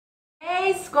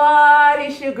Hey squad,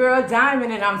 it's your girl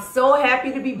Diamond, and I'm so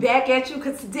happy to be back at you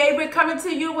because today we're coming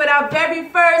to you with our very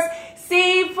first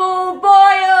seafood boil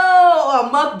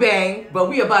or mukbang, but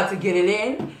we about to get it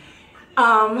in.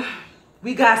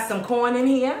 We got some corn in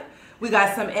here, we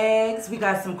got some eggs, we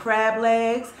got some crab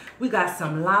legs, we got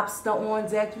some lobster on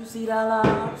deck. You see that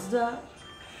lobster?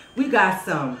 We got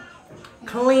some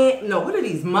what are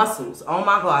these mussels? Oh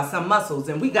my God, some mussels.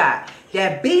 And we got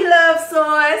that B-Love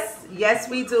sauce. Yes,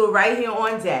 we do, right here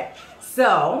on deck.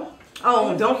 So,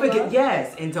 oh, don't forget,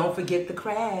 yes, and don't forget the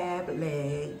crab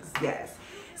legs, yes.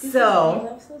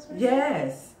 So,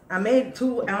 yes, I made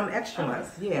two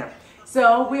extras, yeah.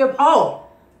 So,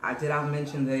 I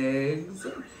mention the eggs.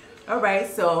 All right,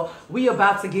 so we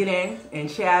about to get in and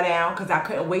chow down because I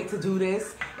couldn't wait to do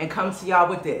this and come to y'all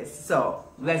with this. So,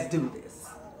 let's do this.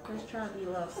 Let's try the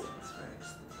love sauce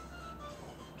first.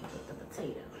 With the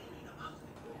potato.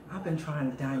 I've been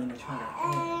trying to dine to try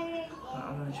that.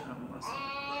 I'm gonna try the mussel.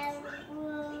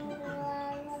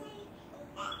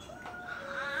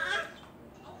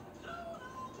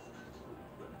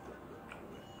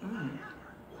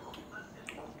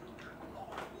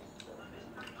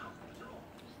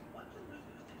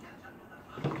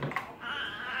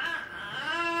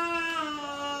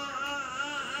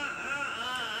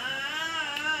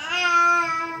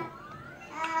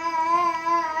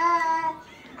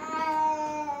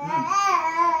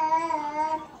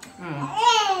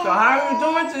 So how are you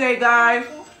doing today, guys?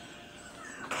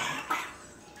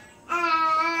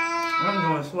 I'm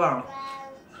doing swell.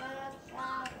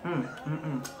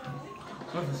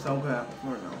 This is so good.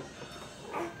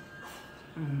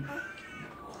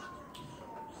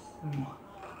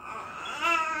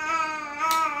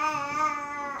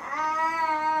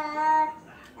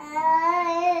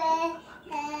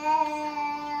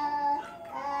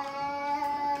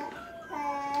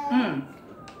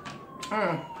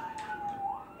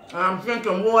 I'm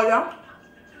drinking water.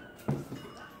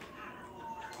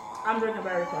 I'm drinking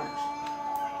berry punch.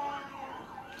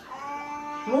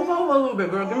 Move over a little bit,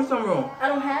 girl. Give me some room. I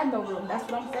don't have no room. That's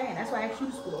what I'm saying. That's why I asked you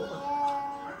to scoot over.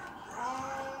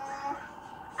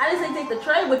 I didn't say take the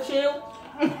tray with you.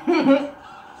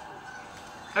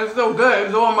 It's so good.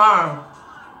 It's all mine.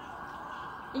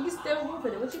 You can still move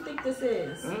it. What you think this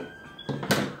is?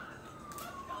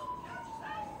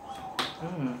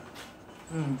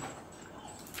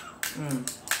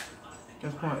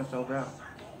 This corn is so good.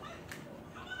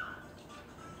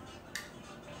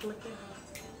 Look at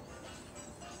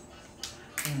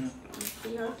her. You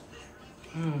see her?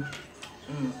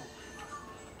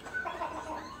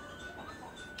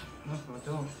 That's what I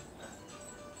do.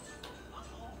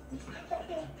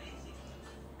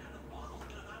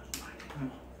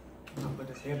 I'll put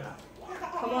this here back.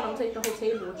 Come on, I'll take the whole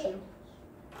table with you.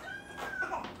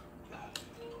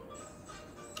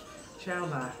 Chow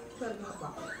bye.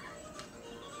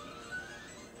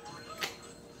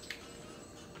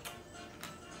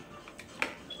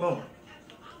 Oh.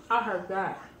 I heard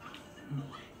that.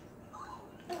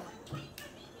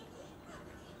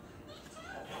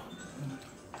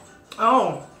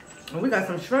 Oh, and we got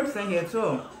some shrimps in here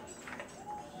too.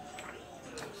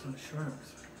 Some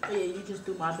shrimps. Yeah, you just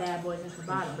do my bad boys at the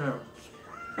bottom. Shrimp.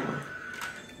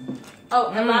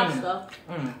 Oh, and lobster.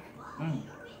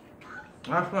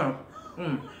 That's shrimp.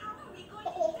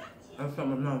 That's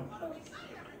something else.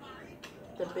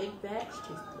 The big batch tastes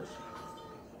delicious.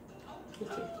 It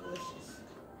tastes delicious.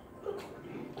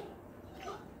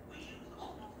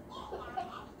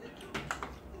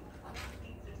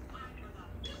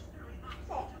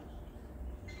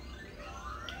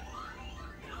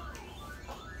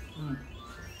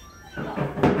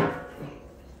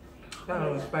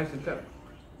 That was spicy too.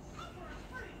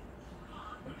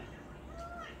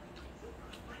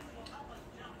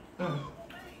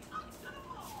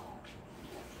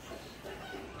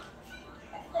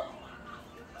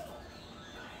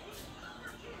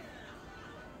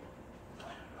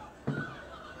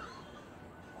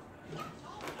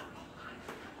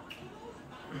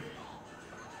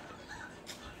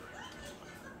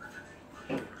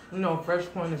 You know, fresh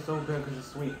corn is so good because it's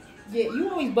sweet. Yeah, you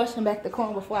always busting back the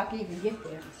corn before I can even get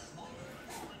there.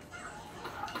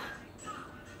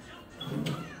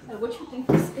 Hey, what you think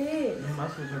this is? The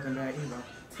muscles looking bad either.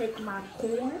 Take my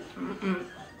corn.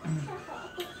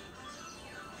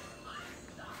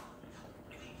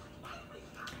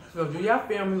 So do y'all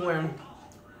feel me when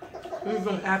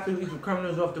even after you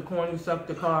kernels off the corn, you suck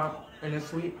the carb and it's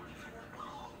sweet?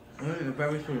 It is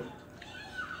very sweet.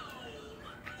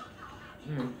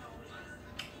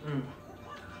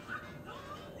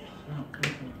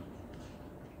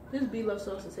 This B-Love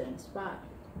sauce is hitting the spot.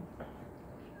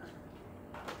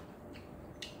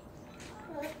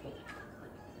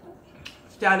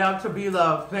 Shout out to Be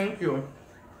Love. Thank you.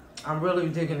 I'm really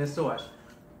digging this sauce.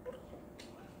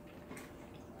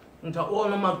 And to all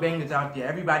the mukbangers out there,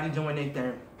 everybody doing their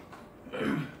thing.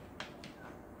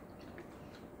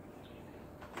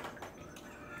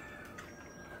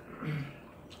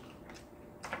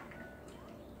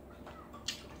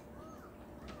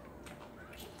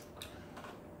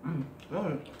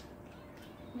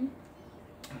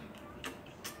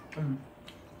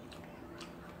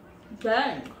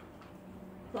 Dang.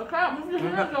 So Kat, move your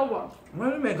hands over.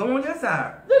 Wait a minute, go on this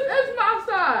side. This is my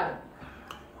side.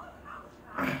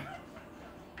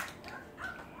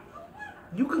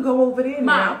 You can go over there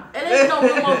now. Mom, it ain't no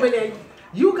room over there.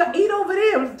 You can eat over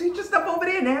there. Do your stuff over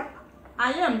there now.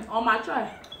 I am on my tray.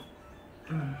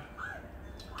 Yeah,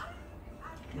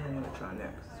 I'm gonna try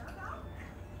next.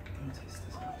 Let me taste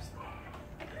this lobster.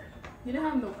 You didn't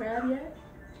have no crab yet?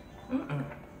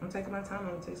 I'm taking my time. I'm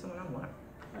gonna taste it when I want.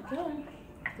 Okay.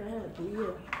 Go ahead, do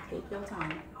you. Take your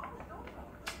time.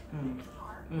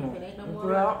 If it ain't no more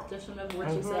left, just remember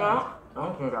what you said.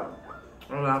 Okay, got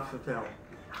it. A lobster tail.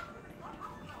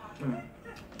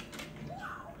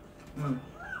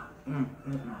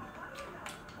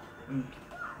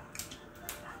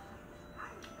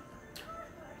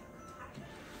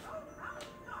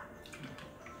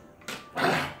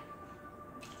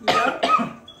 Yep.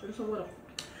 Drink some water.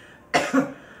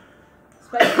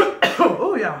 Spicy.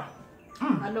 Oh yeah.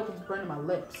 I know because it's burning my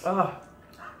lips.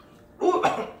 Ooh.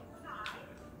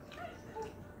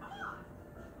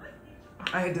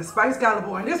 I had the spice gallop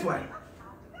in this way.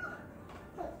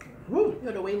 Woo. You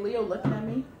know the way Leo looking at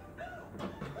me?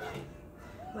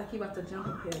 Like he about to jump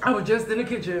up here. I was just in the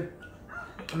kitchen.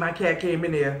 My cat came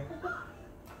in there.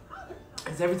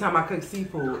 Cause every time I cook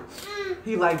seafood,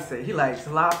 he likes it. He likes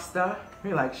lobster.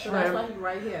 He likes shrimp. So that's why he's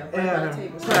right here, right by the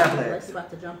table. Crab Like legs. he's about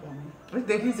to jump on me. I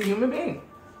think he's a human being.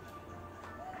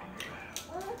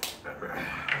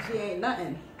 She ain't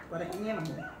nothing but an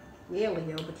animal. Yeah,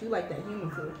 Leo, but you like that human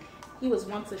food. He was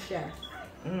once a chef.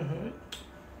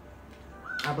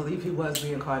 I believe he was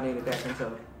reincarnated back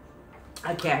into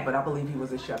a cat, but I believe he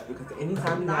was a chef because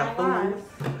anytime you have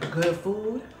food, good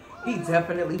food, he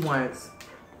definitely wants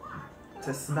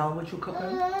to smell what you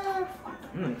cooking.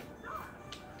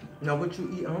 Know what you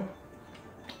eat on.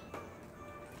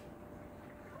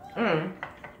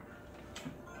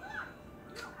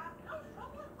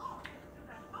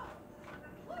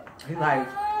 He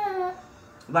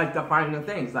like the finer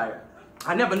things. Like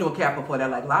I never knew a cat before that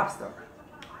liked lobster,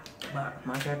 but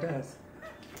my cat does.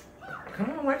 Come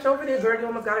on, watch over there, girl. You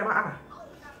almost got it in my eye.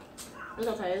 It's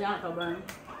okay. It's not so burn.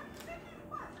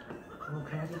 Oh,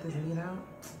 can I get this meat out?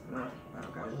 No, I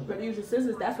don't got it. But use your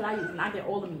scissors. That's what I use, and I get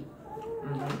all the meat.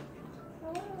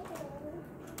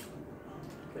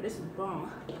 But this is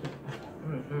bomb.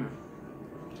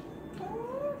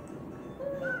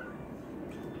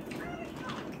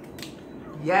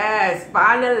 Yes,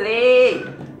 finally!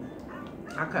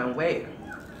 I couldn't wait.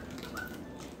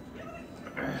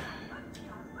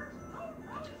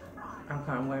 I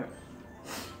can't wait.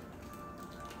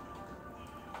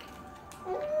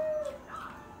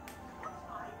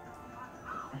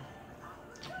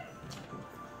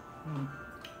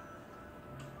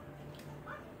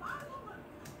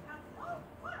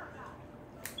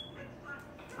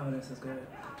 Oh, this is good.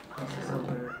 This is so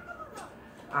good.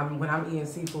 When I'm eating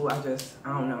seafood, I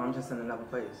don't know, I'm just in another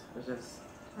place. I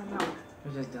know.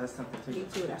 It just does something to Me you.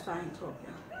 too. That's why I ain't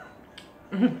talking.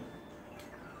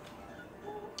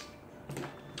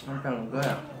 I'm feeling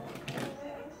good.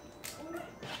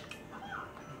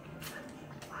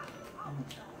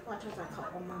 Watch as I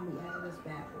cut all my meat out of this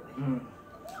bad boy.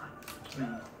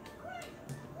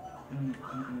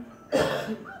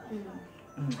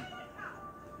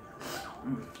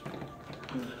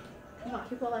 Come on,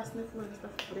 keep all that sniffling and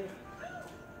stuff over there.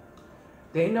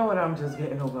 They know what I'm just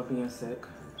getting over being sick.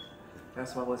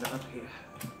 That's why I wasn't up here.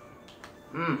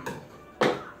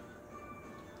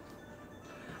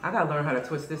 I gotta learn how to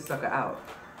twist this sucker out.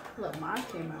 Look, mine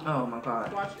came out. Oh my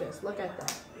God. Watch this. Look at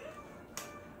that.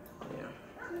 Yeah.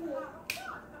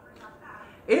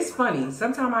 It's funny.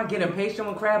 Sometimes I get impatient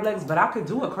with crab legs, but I could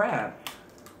do a crab.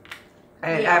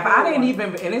 And Yeah, if I didn't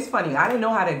even, and it's funny, I didn't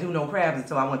know how to do no crabs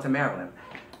until I went to Maryland.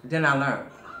 Then I learned.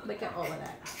 Look at all of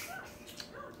that.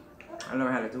 I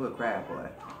learned how to do a crab, boy.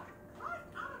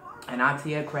 And I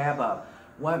tear crab up.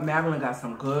 What? Maryland got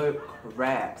some good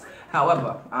crabs.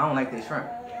 However, I don't like their shrimp.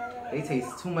 They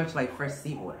taste too much like fresh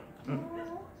seawater.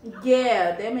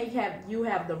 Yeah, they may have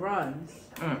the runs.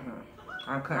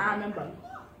 I couldn't. I remember.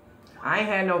 I ain't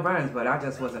had no runs, but I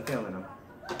just wasn't feeling them.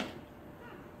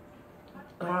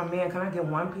 Oh man, can I get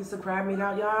one piece of crab meat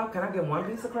out, y'all? Can I get one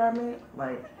piece of crab meat?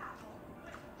 Like,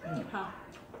 Huh?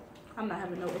 I'm not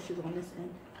having no issues on this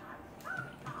end.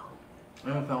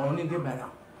 And if I only get better.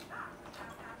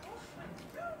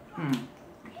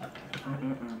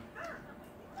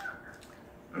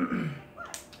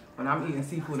 When I'm eating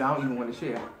seafood, I don't even want to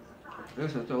share.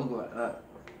 This is so good.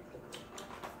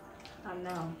 I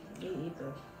know. Me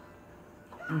either.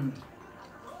 I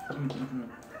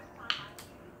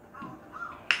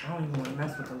don't even want to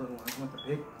mess with the little ones. I want the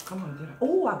big. Come on, get it.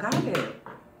 Oh, I got it.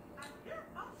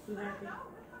 You happy?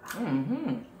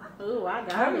 Oh, I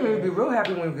got I'm it. gonna be real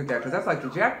happy when we get that, because that's like the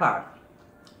jackpot.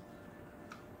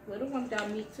 Little one got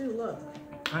me too, look.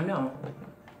 I know.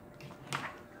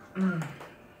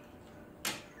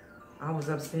 I was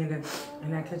upstanding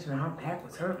in that kitchen and my back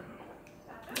was hurting.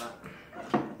 But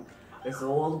it's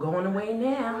all going away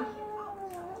now.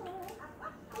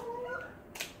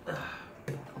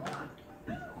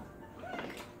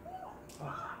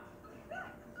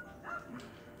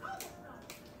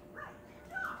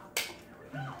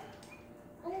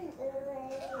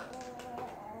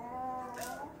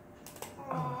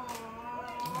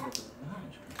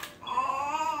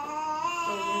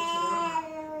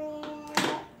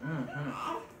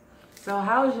 So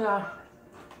how's your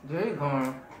day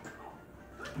going?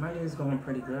 My day's going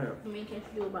pretty good. You mean, can't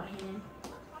you do it by hand?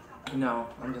 No,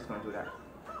 I'm just gonna do that.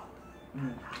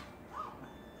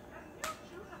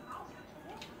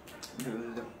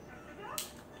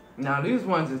 Now these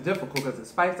ones is difficult because the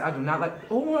spice I do not like.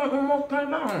 Oh, I almost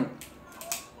came on.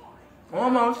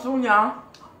 Almost soon, y'all.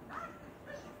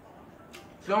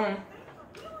 Soon.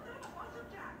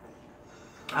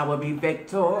 I will be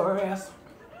victorious.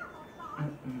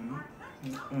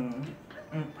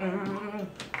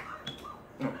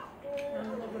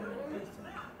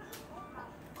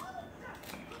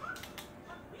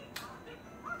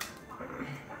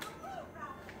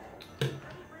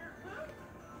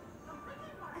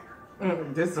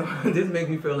 This makes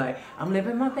me feel like I'm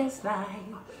living my best life.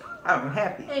 I'm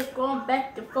happy. Hey, going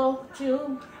back and forth with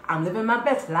you. I'm living my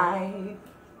best life.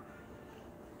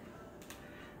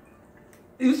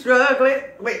 You struggling?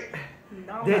 Wait.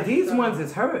 No, These ones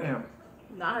is hurting.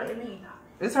 Not hurting me.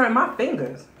 It's hurting my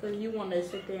fingers. Cause you want to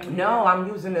sit there. And no, I'm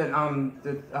using it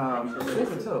this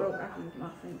scissor is too. broke. I can use my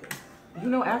finger. You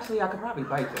know, actually, I could probably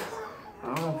bite this.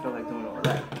 I don't feel like doing all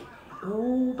that.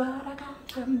 Oh, but I got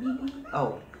to me.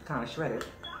 Oh, kind of shredded.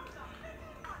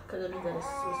 Cause it is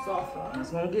softer. I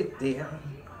just gonna get there.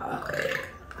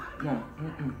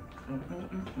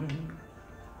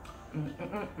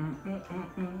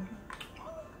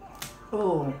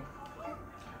 Oh.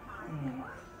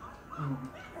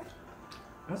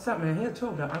 What's something in here too?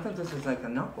 I think this is like a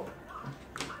knuckle.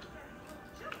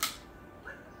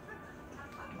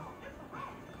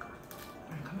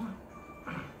 Come on.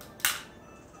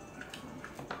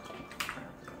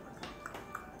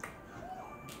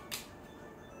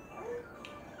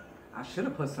 I should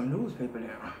have put some newspaper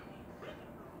there.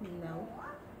 No.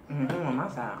 On my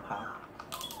side, Pop.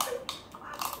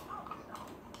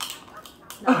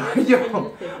 No,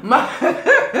 Yo,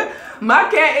 my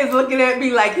cat is looking at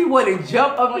me like he want to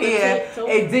jump up here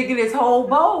and dig in his whole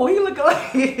bowl. He looking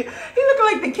like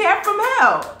the cat from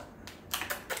hell.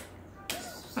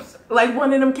 Like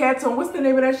one of them cats on, what's the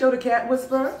name of that show, The Cat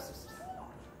Whisperer?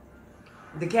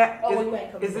 The cat,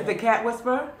 is it The Cat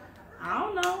Whisperer? I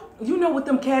don't know. You know what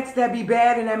them cats that be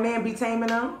bad and that man be taming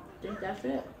them? I think that's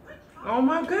it. Oh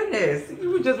my goodness.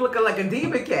 You were just looking like a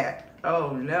demon cat.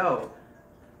 Oh no.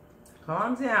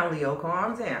 Calm down, Leo.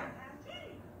 Calm down.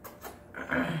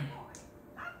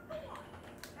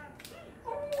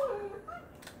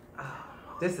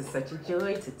 Oh, this is such a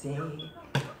joy today.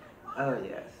 Oh,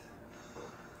 yes.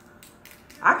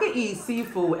 I could eat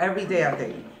seafood every day, I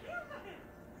think.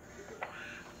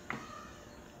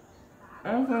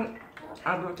 I don't think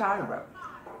I get tired of it.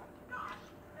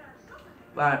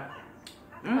 But,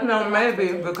 you know,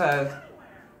 maybe because,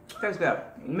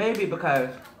 maybe because,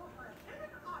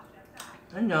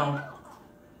 I know,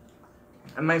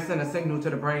 I might send a signal to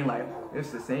the brain like,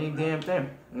 it's the same damn thing,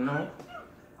 you know?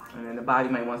 And then the body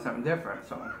might want something different,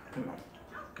 so, you know.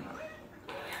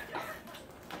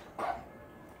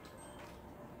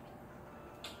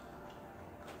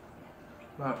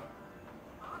 But,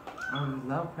 I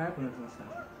love crackers and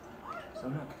stuff so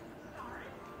much.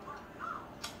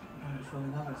 I just really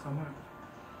love it so much.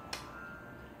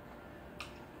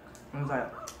 I was like,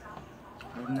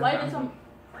 why did some?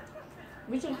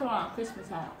 We should put on Christmas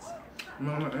hats.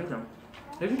 No, I'm not in them.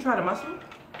 Did you try the mushroom?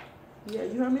 Yeah,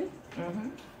 you heard me? Mm-hmm.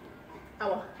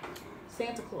 Our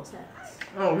Santa Claus hats.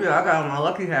 Oh, yeah, I got my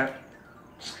lucky hat.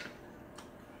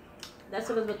 That's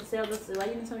what I was about to say. Why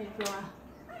you didn't tell me to put on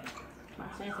my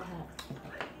Santa hat?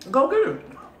 Go get it.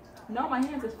 No, my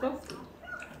hands is filthy.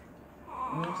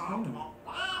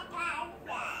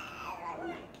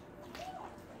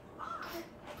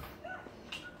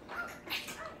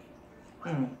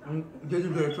 Did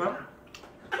you get a truck?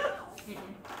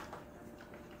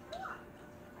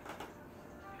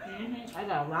 I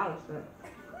got a lot of stuff.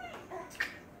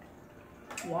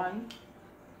 One.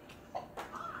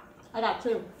 I got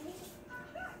two.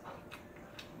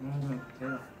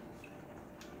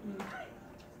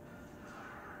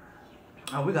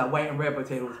 Oh, we got white and red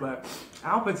potatoes, but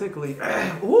I don't particularly.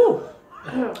 Ooh,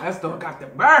 that stuff got the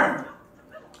burn.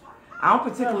 I don't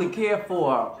particularly care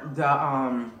for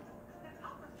the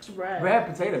red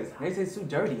potatoes. They taste too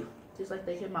dirty. Just like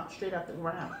they came out straight out the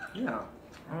ground. Yeah.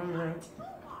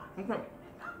 Okay.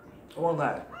 All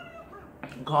that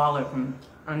garlic and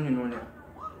onion on there.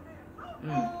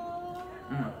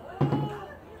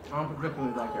 I don't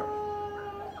particularly like it.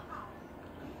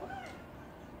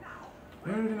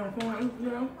 Anything on phone, you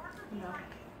know? No.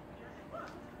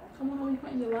 Come on, we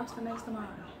putting your lobster next to mine.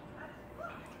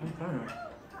 Okay.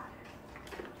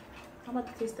 I'm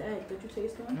about to taste the egg. Did you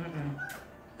taste one?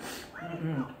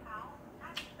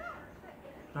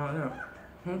 Oh,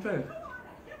 yeah. Okay.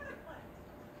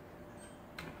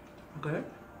 Okay.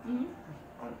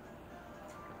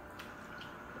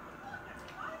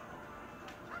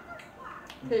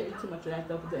 Can't eat too much of that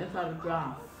though, because the inside is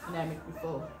dry, and that makes me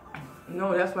full.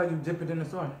 No, that's why you dip it in the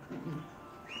sauce.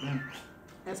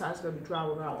 That's how it's gonna be dry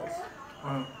regardless.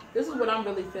 This is what I'm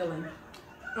really feeling.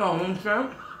 Oh, you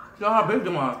understand? Show how big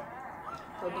them are.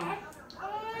 Hold on.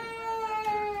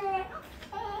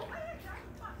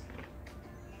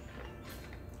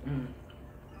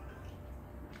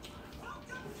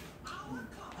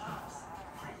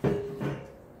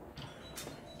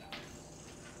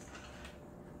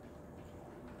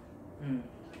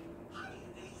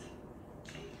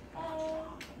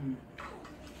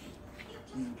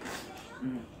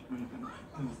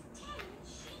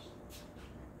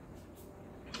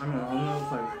 I'm in a whole nother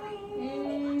place.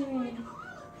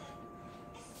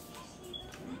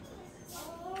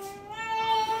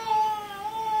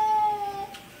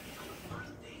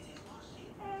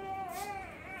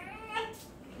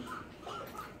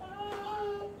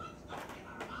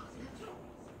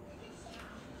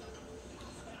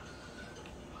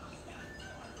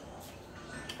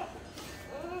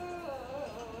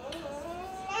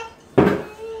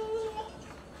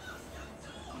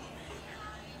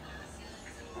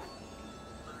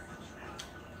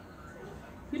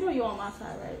 You know you're on my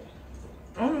side, right?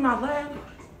 Only my leg.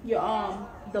 Your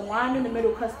the line in the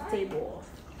middle cuts the table off.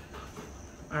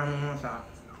 I'm on one side.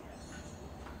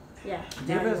 Yeah.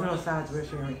 There is no sides we're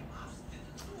sharing.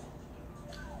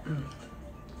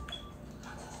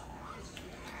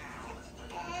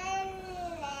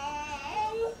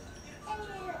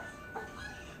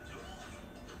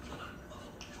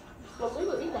 Well, we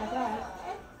will eat that fast.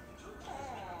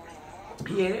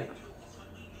 He ate it.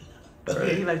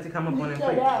 He likes to come up on that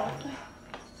plate.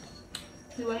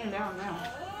 He's laying down now.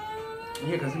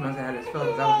 Yeah, because he must have had his fill,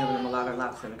 because I was giving him a lot of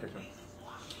lobster in the kitchen.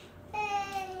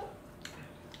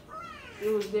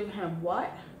 You was giving him what?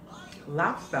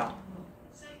 Lobster.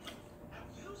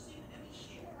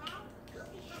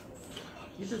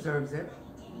 He deserves it.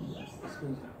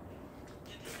 Excuse me.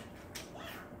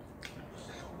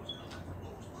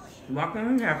 Why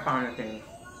can't he have finer things?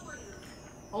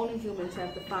 Only humans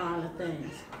have to find the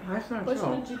things. That's not Pushing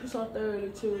true. the Jeepers on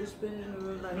 32, spinning the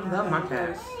room like I love my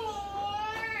cat.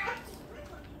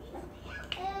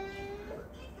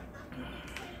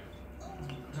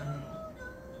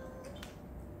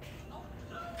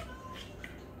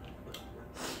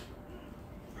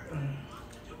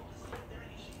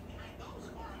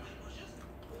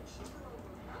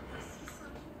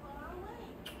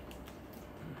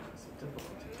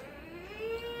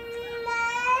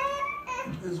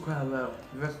 This is quite low.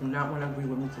 The rest do not want to agree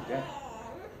with me today.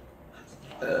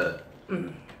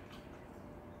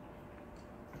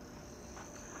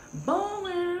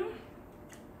 Bowling.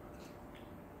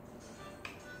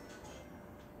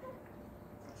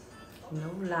 No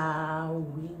lie,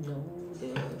 we know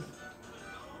this.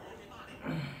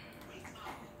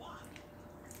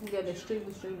 You got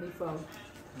extremely full.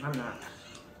 I'm not.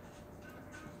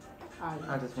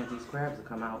 I just want these crabs to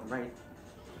come out right.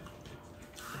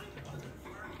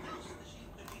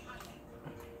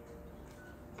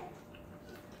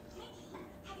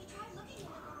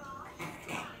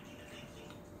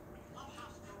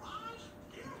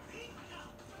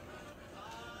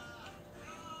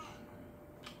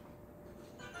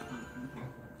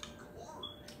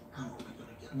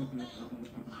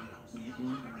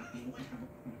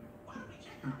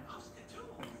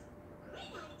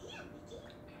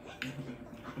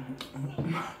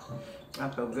 I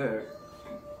feel good.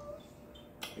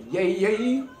 Yay,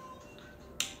 yay.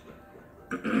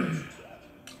 I'm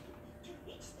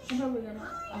probably gonna,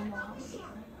 I don't know how I'm gonna do it.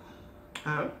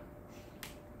 Huh?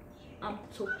 I'm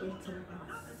talking to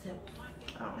myself.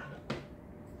 Oh.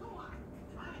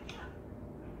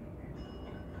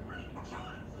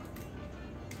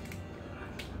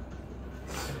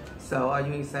 So, are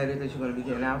you excited that you're going to be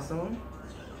getting out soon?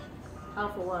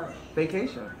 Out for what?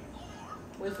 Vacation.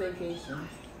 What's vacation?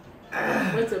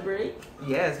 Winter break?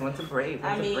 Yes, winter break.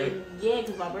 I mean, yeah,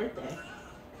 because my birthday.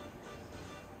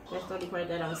 That's the only part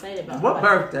that I'm excited about. What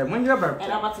birthday? When's your birthday?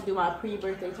 And I'm about to do my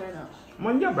pre-birthday turn up.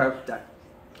 When's your birthday?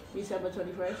 December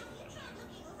 21st.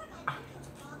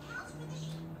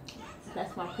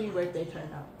 That's my pre-birthday turn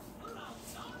up.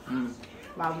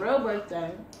 My real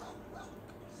birthday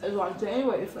is on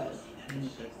January 1st.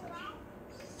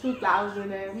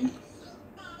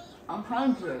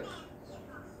 2100.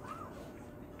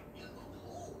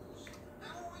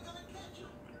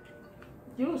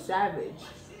 You savage.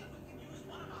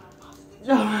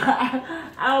 No,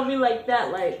 I don't be like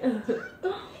that. Like,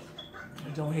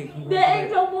 Don't hate me. there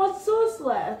ain't no more sauce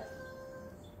left.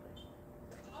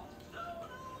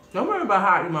 Don't worry about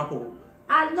how I eat my food.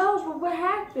 I know, but what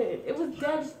happened? It was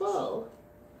dead full.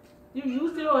 You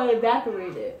used it or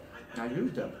evaporated? I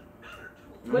used them.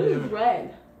 What is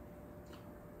red?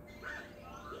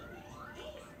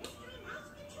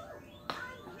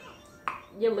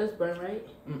 Your lips burn, right?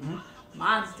 Mm-hmm.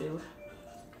 Mine's do.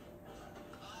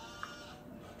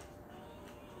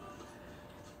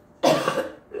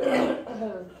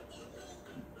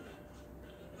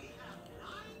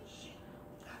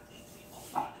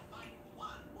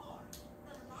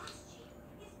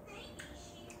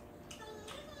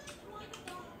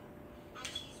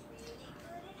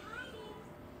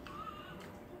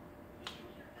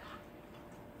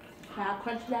 How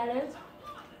crunchy that is?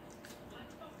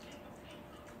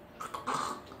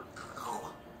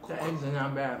 The eggs are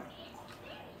not bad.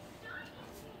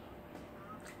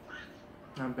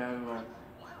 Not bad at all.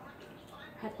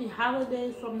 Happy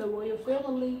holidays from the royal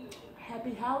family.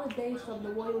 Happy holidays from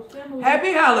the royal family.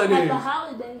 Happy holidays. Happy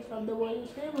holidays from the royal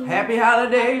family. Happy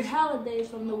holidays. Happy holidays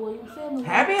from the royal family.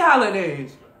 Happy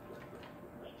holidays.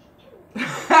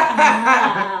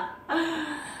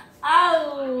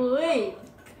 Oh, wait.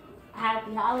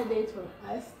 Happy holidays from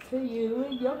us to you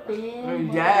and your family.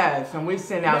 Yes, and we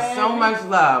send out so much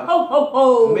love. Ho, ho,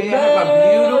 ho. May you have a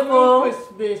beautiful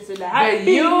Christmas and a a happy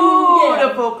New Year.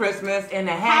 beautiful Christmas and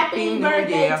a happy New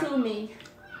birthday Year. to me.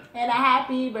 And a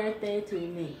happy birthday to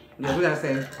me. Yeah, we gotta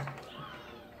say.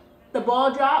 The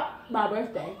ball drop, my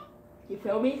birthday. You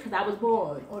feel me? Because I was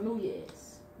born on New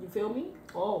Year's. You feel me?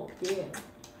 Oh, yeah.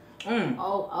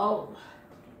 Oh.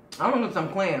 I want to get some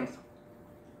clams.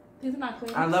 These are not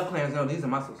clams. I love clams. No, these are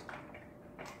mussels.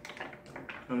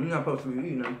 And you're not supposed to be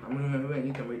eating them. I'm gonna go and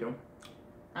eat them with them.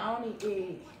 I only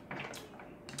eat.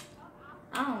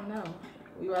 I don't know.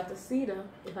 We about to see them.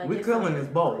 If I We're get killing something.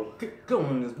 this bowl.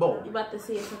 Killing this bowl. You about to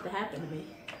see if something happened to me.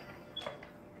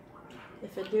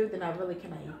 If it do, then I really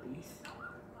cannot eat these.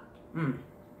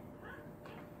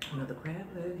 Another crab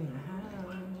leg in the house.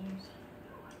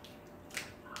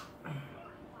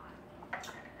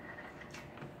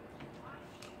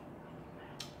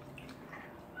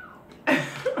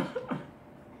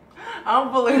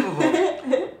 Unbelievable.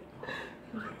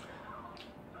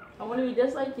 I want to be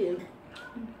just like you.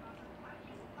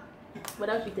 What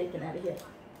else you taking out of here?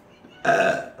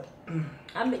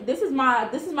 I mean, this is my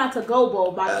to-go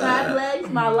bowl. My crab legs,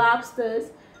 my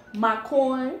lobsters, my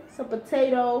corn, some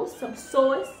potatoes, some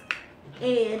sauce,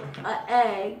 and an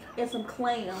egg, and some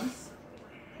clams.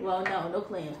 Well, no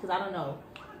clams, because I don't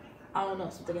know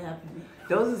if something can happen to me.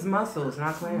 Those is mussels,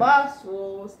 not clams.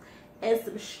 Mussels and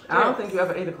some strips. I don't think you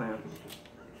ever ate a clam.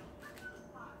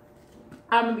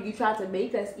 I remember you tried to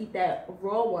make us eat that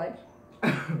raw one.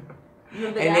 And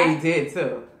they did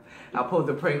too. I pulled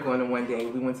the prank on them one day.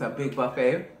 We went to a big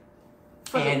buffet,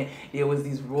 and it was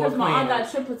these raw clams. Because my aunt got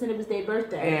triplets and it was their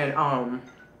birthday. And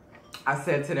I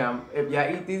said to them, if y'all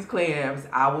eat these clams,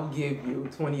 I will give you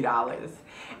 $20.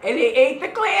 And they ate the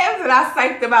clams, and I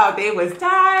psyched them out. They was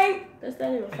tight. That's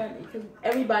not even funny, because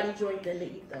everybody joined in to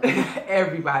eat them.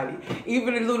 Everybody,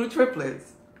 even the little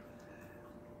triplets.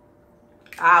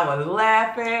 I was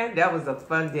laughing. That was a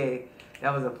fun day.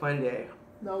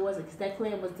 No, it wasn't, because that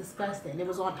clam was disgusting. It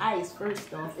was on ice,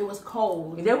 first off. It was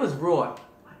cold. And that was raw.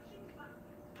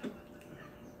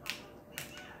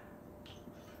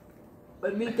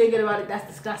 But me thinking about it, that's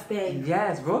disgusting.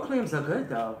 Yes, raw clams are good,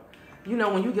 though. You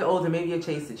know, when you get older, maybe your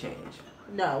taste will change.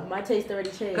 No, my taste already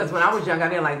changed. Because when I was young, I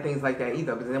didn't like things like that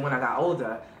either. But then when I got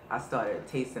older, I started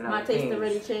tasting other My taste things.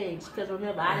 already changed because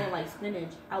remember I didn't like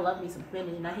spinach. I love me some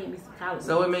spinach and I hate me some collard greens.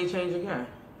 So it may change again.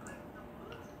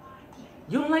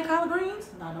 You don't like collard greens?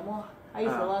 No, no more. I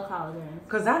used to love collard greens.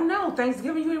 Cause I know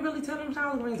Thanksgiving you ain't really tell them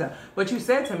collard greens up. But you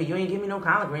said to me you ain't give me no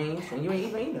collard greens and you ain't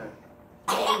even eat them.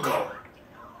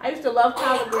 I used to love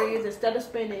collard greens instead of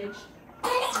spinach.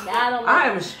 Now I don't like. I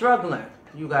am struggling,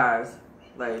 you guys.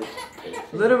 Like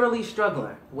literally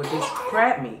struggling with this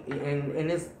crab meat and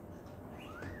it's.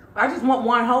 I just want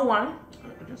one whole one.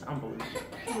 It's unbelievable.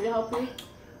 Will it help you?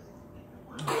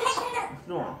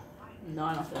 Sure. No,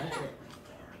 I don't feel like it.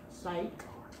 Psych.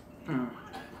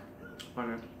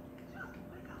 Funny.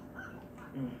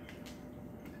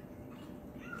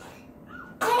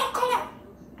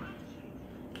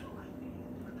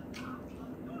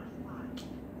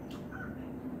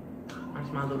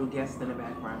 That's my little guest in the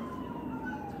background.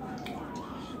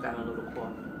 She got a little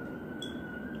cough.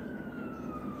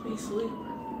 She sleep.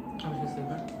 Oh, she's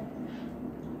sleeping?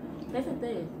 That's the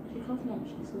thing. She comes home,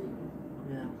 she sleep.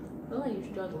 Yeah. I feel like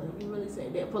you're struggling. You really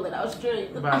said that. Pull it out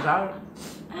straight. But I got it.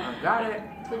 I got it.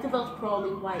 Look at those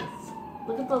pearly whites.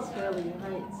 Look at those pearly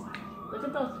whites. Look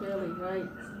at those pearly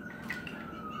whites.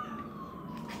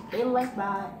 They like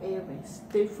my earrings.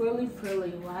 They really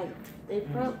white. They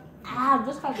pearly. I'm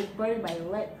just got to burn my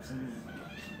lips.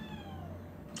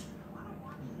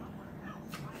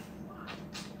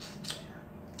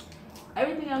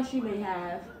 Everything else you may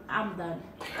have, I'm done.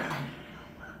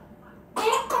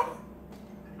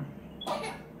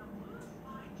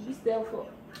 You still full?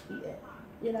 Yeah.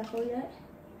 You're not full yet?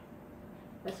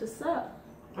 That's what's up.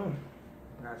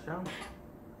 Got you.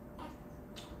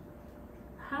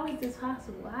 How is this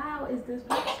possible? How is this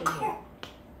possible?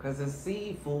 Cause it's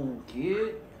seafood,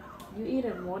 kid. You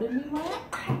eating more than me,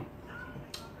 right?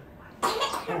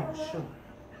 Oh, sure.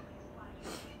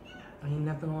 Ain't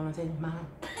nothing on the table, mom.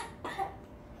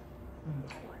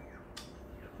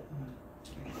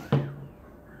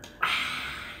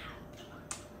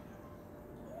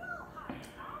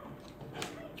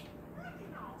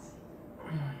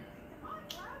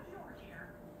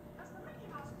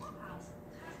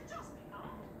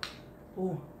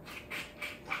 Ooh.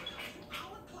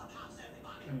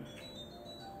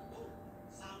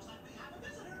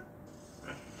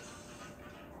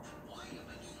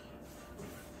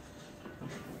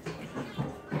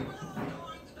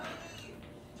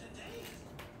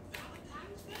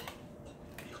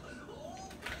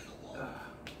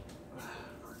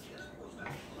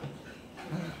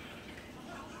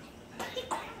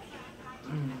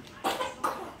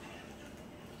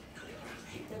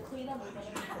 The cleanup is gonna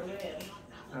be for real.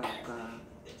 Oh, God.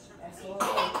 That's all.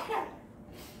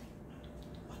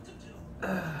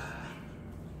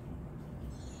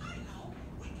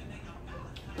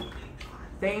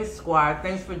 Thanks, squad.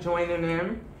 Thanks for joining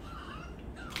in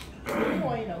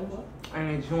Point over. and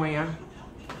enjoying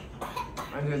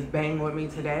and just bang with me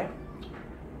today.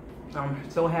 I'm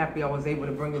so happy I was able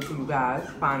to bring it to you guys,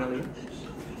 finally.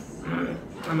 I'm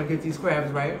gonna get these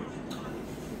crabs right.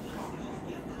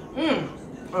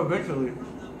 Eventually.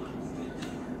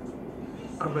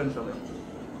 Eventually.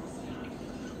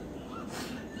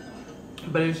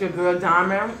 But it's your girl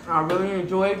Diamond. I really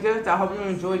enjoyed this. I hope you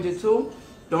enjoyed it too.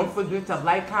 Don't forget to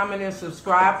like, comment, and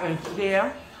subscribe and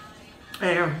share.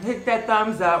 And hit that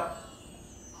thumbs up.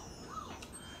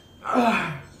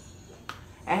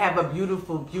 And have a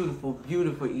beautiful, beautiful,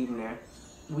 beautiful evening.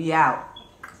 We out.